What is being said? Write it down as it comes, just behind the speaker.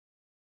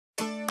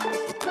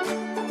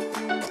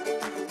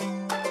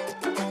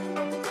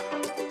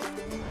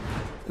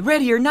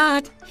Ready or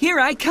not, here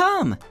I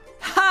come.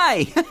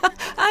 Hi,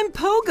 I'm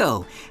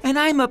Pogo, and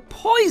I'm a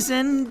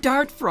poison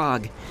dart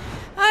frog.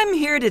 I'm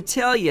here to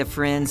tell you,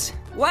 friends,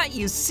 what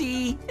you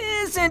see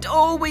isn't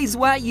always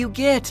what you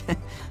get.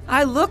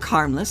 I look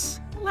harmless,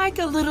 like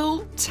a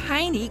little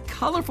tiny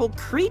colorful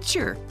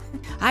creature.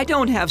 I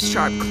don't have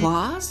sharp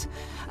claws,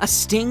 a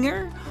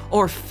stinger,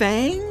 or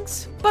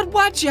fangs. But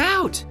watch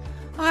out!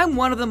 I'm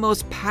one of the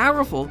most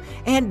powerful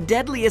and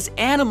deadliest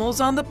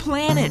animals on the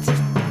planet.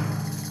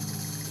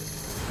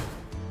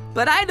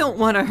 But I don't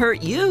want to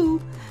hurt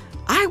you.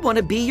 I want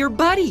to be your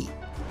buddy.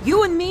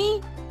 You and me,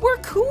 we're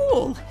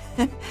cool.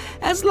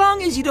 As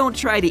long as you don't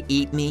try to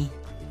eat me.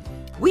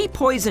 We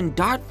poison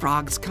dart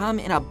frogs come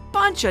in a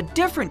bunch of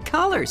different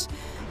colors,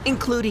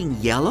 including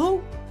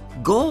yellow,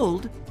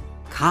 gold,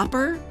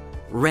 copper,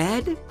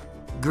 red,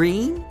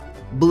 green,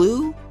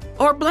 blue,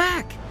 or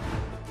black.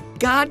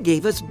 God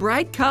gave us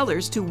bright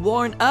colors to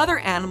warn other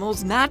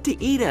animals not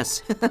to eat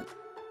us.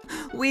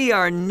 We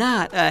are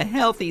not a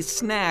healthy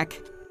snack.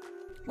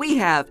 We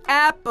have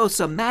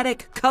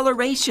aposematic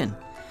coloration.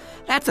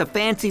 That's a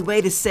fancy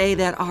way to say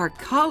that our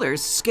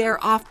colors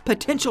scare off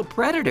potential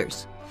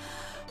predators.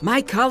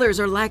 My colors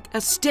are like a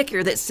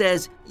sticker that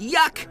says,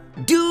 "Yuck,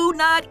 do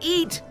not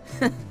eat."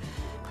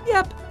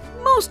 Yep,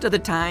 most of the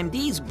time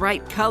these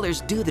bright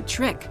colors do the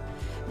trick.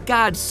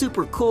 God's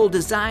super cool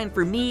design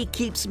for me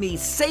keeps me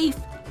safe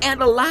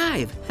and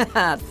alive.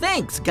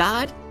 Thanks,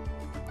 God.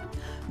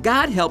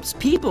 God helps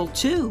people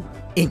too,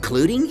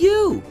 including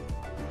you.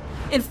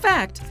 In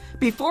fact,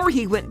 before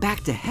he went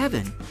back to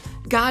heaven,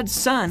 God's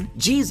Son,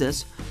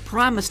 Jesus,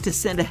 promised to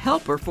send a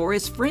helper for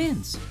his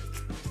friends.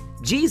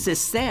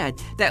 Jesus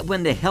said that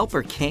when the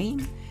helper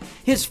came,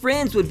 his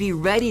friends would be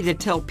ready to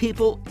tell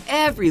people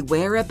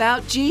everywhere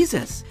about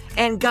Jesus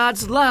and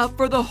God's love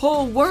for the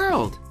whole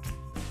world.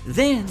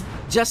 Then,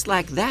 just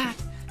like that,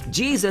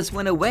 Jesus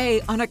went away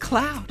on a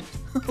cloud.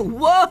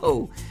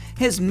 Whoa!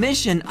 His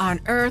mission on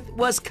earth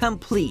was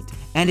complete,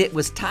 and it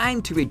was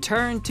time to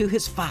return to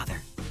his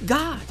Father,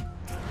 God.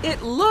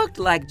 It looked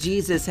like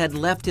Jesus had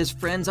left his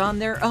friends on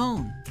their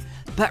own.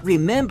 But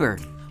remember,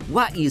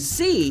 what you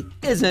see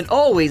isn't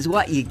always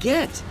what you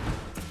get.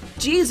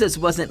 Jesus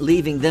wasn't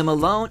leaving them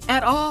alone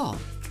at all.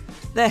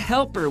 The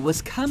Helper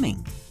was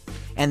coming,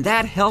 and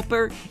that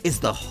Helper is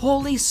the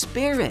Holy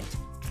Spirit.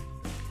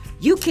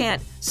 You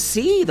can't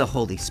see the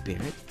Holy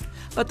Spirit,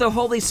 but the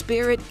Holy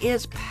Spirit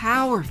is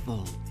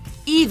powerful,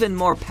 even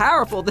more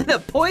powerful than a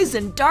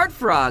poison dart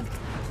frog.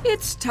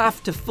 It's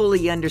tough to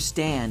fully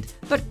understand,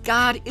 but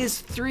God is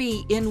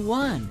 3 in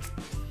 1.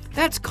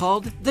 That's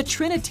called the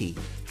Trinity.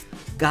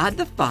 God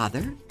the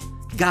Father,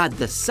 God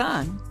the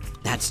Son,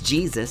 that's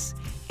Jesus,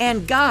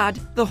 and God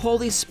the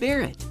Holy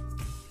Spirit.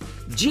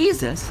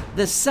 Jesus,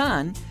 the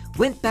Son,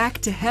 went back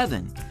to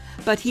heaven,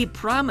 but he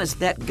promised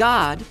that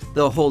God,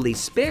 the Holy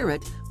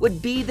Spirit,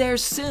 would be there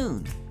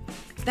soon.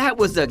 That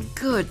was a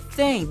good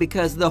thing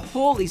because the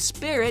Holy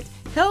Spirit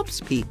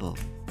helps people.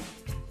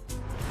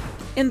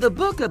 In the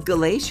book of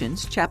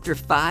Galatians, chapter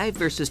 5,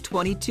 verses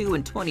 22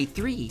 and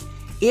 23,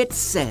 it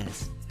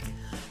says,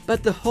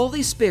 "But the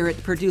Holy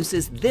Spirit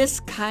produces this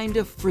kind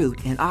of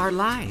fruit in our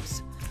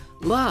lives: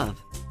 love,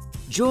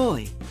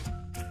 joy,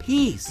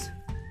 peace,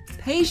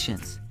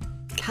 patience,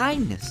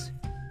 kindness,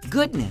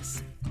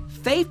 goodness,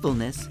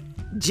 faithfulness,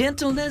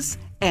 gentleness,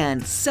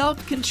 and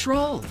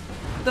self-control."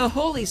 The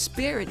Holy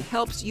Spirit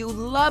helps you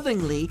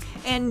lovingly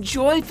and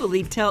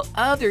joyfully tell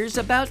others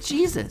about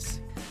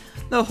Jesus.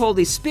 The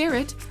Holy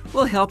Spirit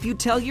will help you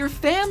tell your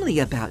family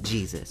about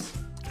Jesus,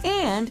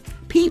 and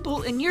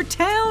people in your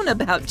town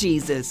about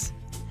Jesus,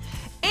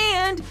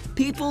 and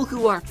people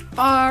who are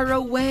far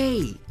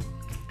away.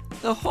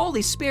 The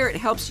Holy Spirit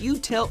helps you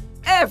tell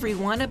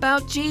everyone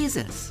about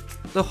Jesus.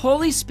 The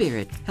Holy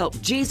Spirit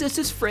helped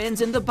Jesus'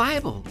 friends in the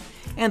Bible,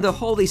 and the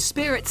Holy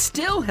Spirit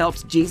still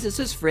helps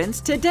Jesus'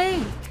 friends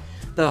today.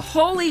 The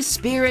Holy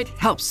Spirit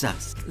helps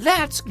us.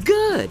 That's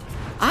good.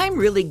 I'm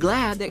really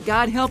glad that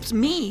God helps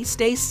me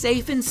stay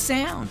safe and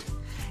sound.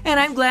 And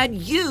I'm glad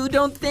you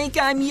don't think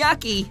I'm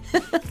yucky.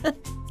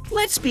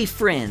 Let's be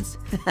friends.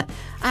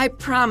 I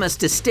promise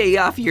to stay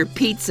off your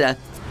pizza.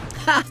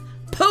 Ha!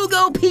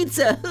 Pogo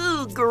pizza!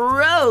 Ooh,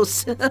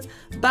 gross!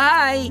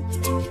 Bye!